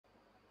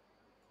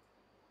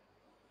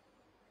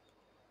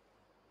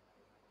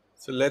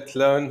So let's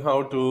learn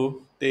how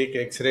to take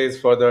X-rays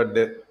for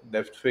the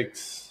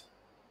DeftFix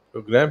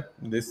program.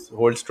 This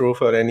holds true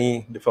for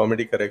any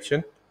deformity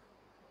correction,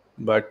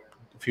 but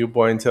few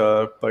points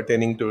are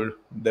pertaining to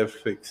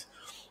DeftFix.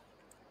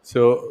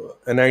 So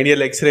an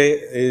ideal X-ray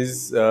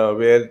is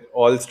where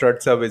all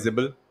struts are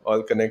visible,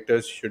 all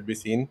connectors should be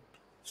seen.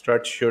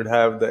 Struts should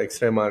have the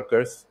X-ray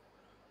markers.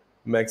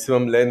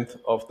 Maximum length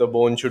of the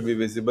bone should be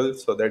visible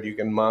so that you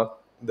can mark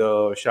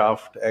the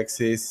shaft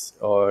axis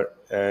or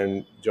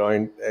and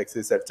joint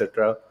axis,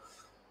 etc.,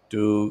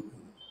 to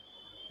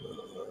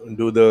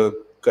do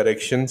the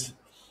corrections.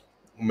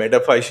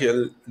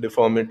 Metaphyseal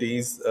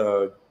deformities,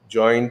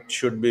 joint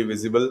should be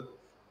visible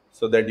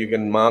so that you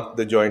can mark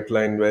the joint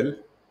line well.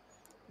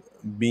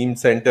 Beam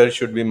center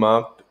should be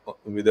marked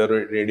with a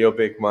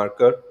radiopaque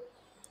marker.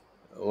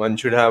 One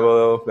should have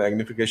a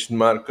magnification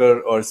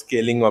marker or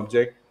scaling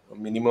object, a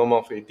minimum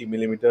of 80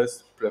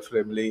 millimeters,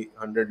 preferably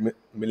 100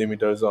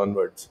 millimeters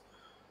onwards.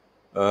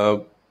 Uh,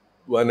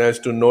 One has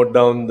to note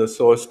down the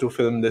source to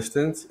film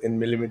distance in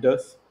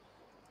millimeters,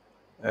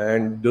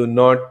 and do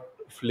not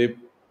flip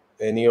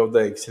any of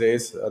the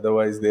X-rays,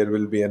 otherwise there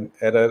will be an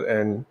error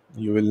and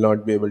you will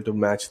not be able to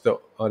match the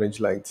orange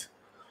lines.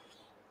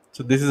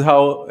 So this is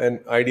how an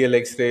ideal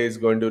X-ray is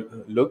going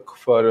to look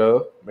for a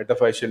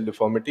metaphyseal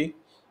deformity.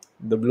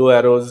 The blue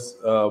arrows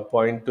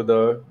point to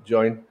the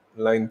joint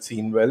line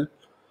seen well.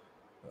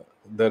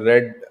 The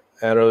red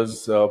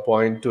arrows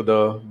point to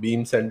the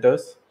beam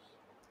centers,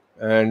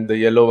 and the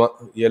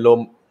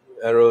yellow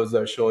arrows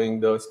are showing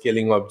the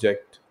scaling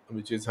object,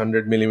 which is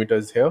 100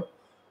 millimeters here.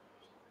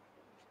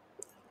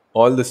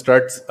 All the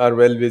struts are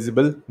well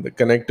visible, the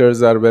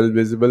connectors are well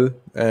visible,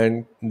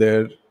 and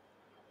their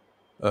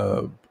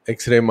uh,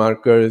 X-ray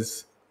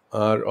markers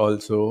are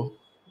also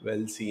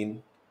well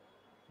seen.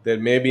 There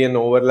may be an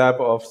overlap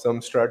of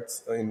some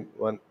struts in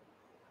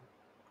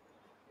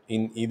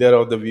either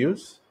of the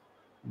views,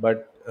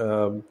 but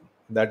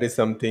that is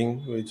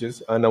something which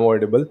is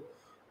unavoidable.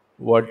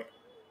 What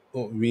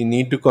we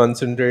need to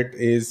concentrate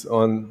is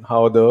on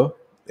how the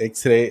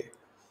X-ray,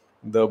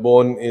 the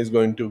bone is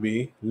going to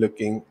be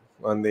looking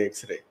on the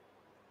X-ray.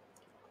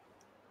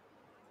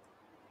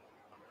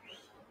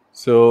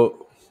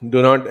 So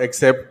do not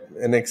accept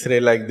an X-ray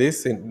like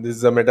this. This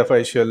is a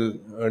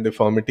metaphyseal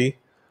deformity.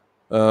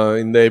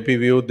 In the AP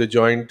view, the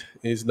joint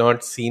is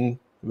not seen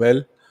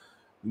well.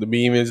 The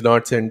beam is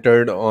not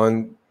centered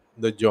on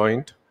the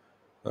joint.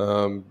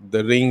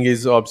 The ring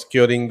is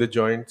obscuring the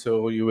joint,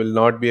 so you will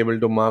not be able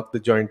to mark the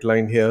joint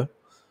line here.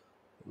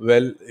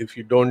 Well, if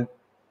you don't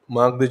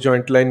mark the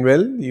joint line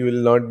well, you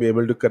will not be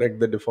able to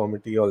correct the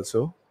deformity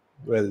also.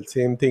 Well,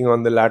 same thing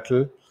on the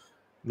lateral,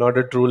 not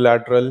a true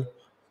lateral.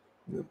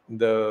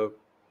 The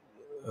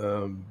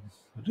um,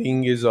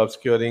 ring is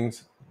obscuring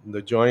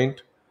the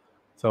joint.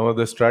 Some of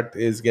the strut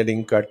is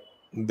getting cut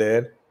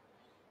there.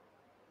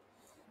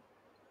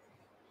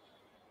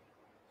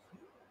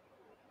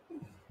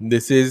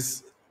 This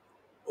is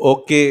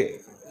okay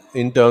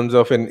in terms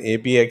of an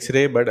AP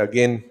X-ray, but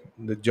again,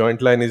 the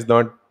joint line is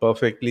not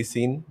perfectly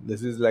seen.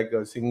 This is like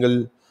a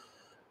single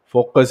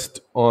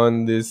focused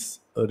on this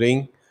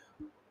ring,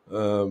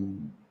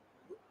 um,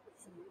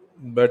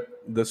 but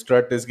the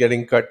strut is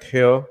getting cut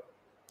here.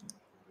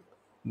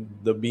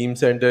 The beam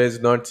center is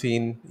not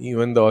seen.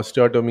 Even the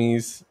osteotomy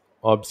is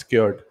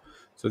obscured.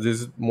 So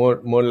this is more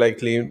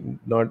likely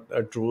not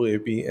a true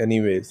AP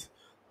anyways.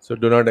 So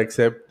do not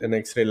accept an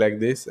X-ray like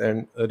this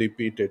and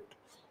repeat it.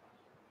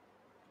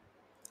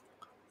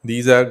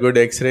 These are good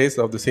X-rays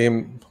of the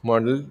same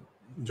model.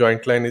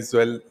 Joint line is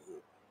well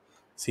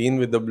seen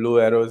with the blue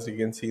arrows. You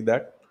can see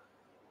that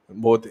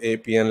both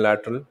AP and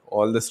lateral.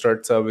 All the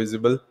struts are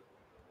visible.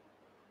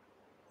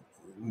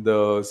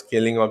 The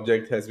scaling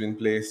object has been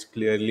placed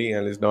clearly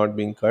and is not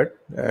being cut,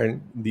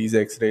 and these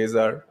X-rays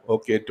are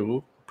okay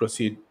to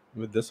proceed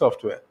with the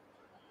software.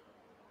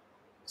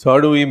 So how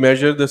do we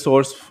measure the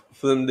source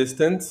film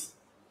distance?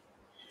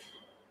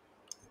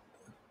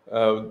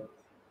 Uh,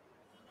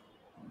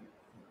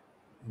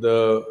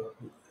 the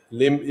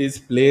limb is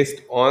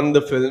placed on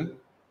the film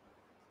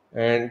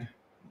and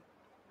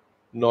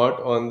not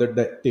on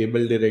the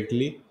table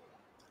directly.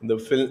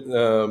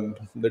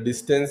 The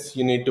distance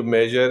you need to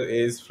measure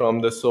is from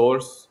the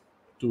source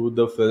to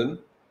the film,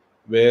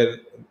 where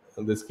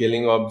the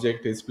scaling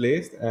object is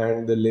placed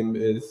and the limb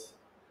is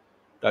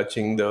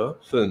touching the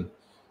film.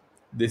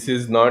 This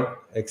is not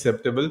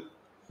acceptable,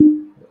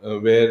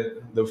 where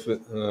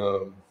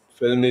the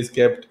film is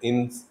kept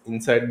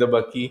inside the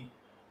bucky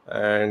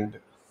and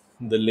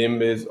the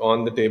limb is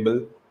on the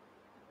table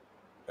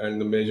and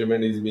the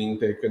measurement is being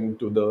taken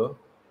to the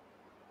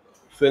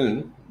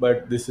film,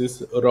 but this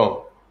is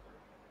wrong.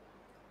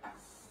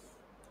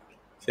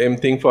 Same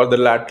thing for the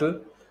lateral.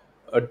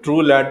 A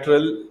true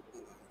lateral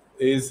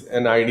is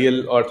an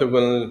ideal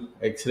orthogonal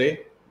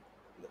X-ray.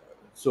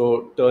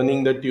 So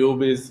turning the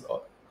tube is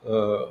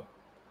uh,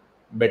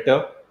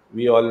 better.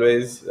 We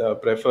always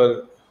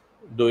prefer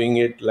doing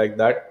it like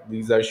that.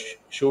 These are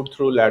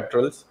shoot-through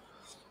laterals,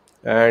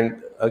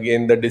 and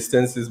again the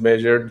distance is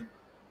measured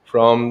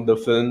from the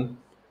film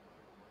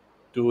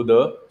to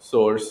the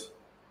source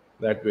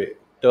that way.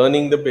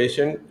 Turning the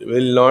patient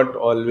will not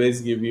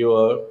always give you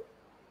a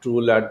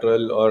true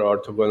lateral or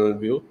orthogonal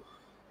view,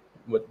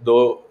 but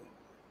though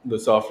the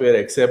software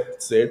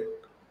accepts it,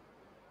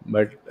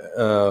 but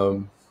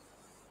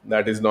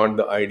that is not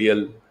the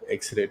ideal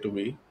X-ray to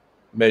be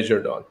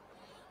measured on.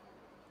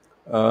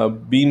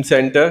 Beam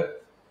center.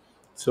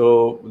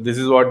 So this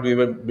is what we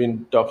have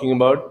been talking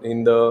about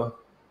in the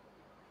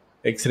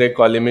X-ray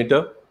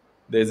collimator.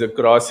 There is a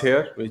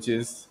crosshair which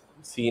is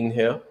seen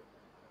here,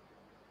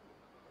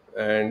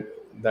 and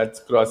that's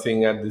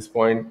crossing at this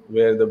point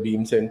where the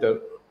beam center,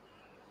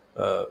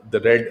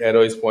 the red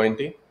arrow is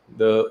pointing.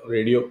 The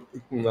radio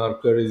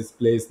marker is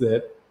placed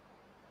there.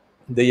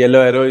 The yellow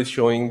arrow is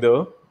showing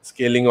the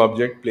scaling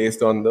object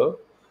placed on the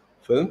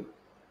film.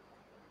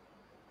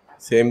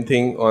 Same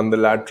thing on the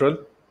lateral.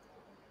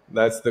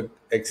 That's the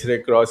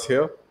X-ray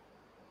crosshair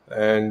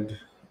and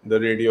the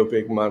radio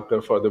opaque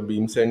marker for the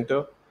beam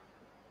center.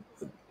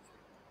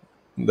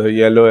 The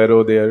yellow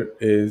arrow there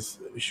is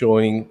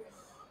showing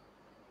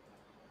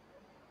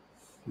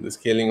the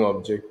scaling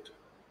object.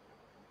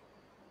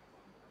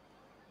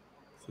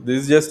 So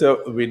this is just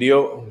a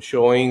video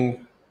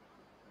showing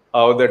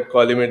how that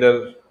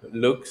collimator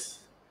looks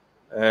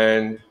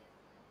and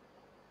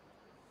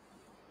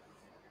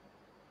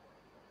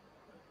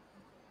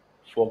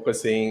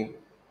focusing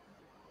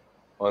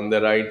on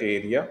the right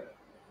area.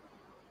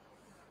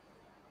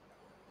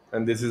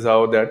 And this is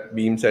how that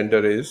beam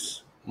center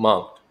is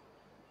marked.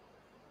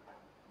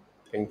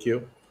 Thank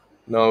you.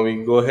 Now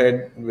we go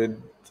ahead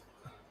with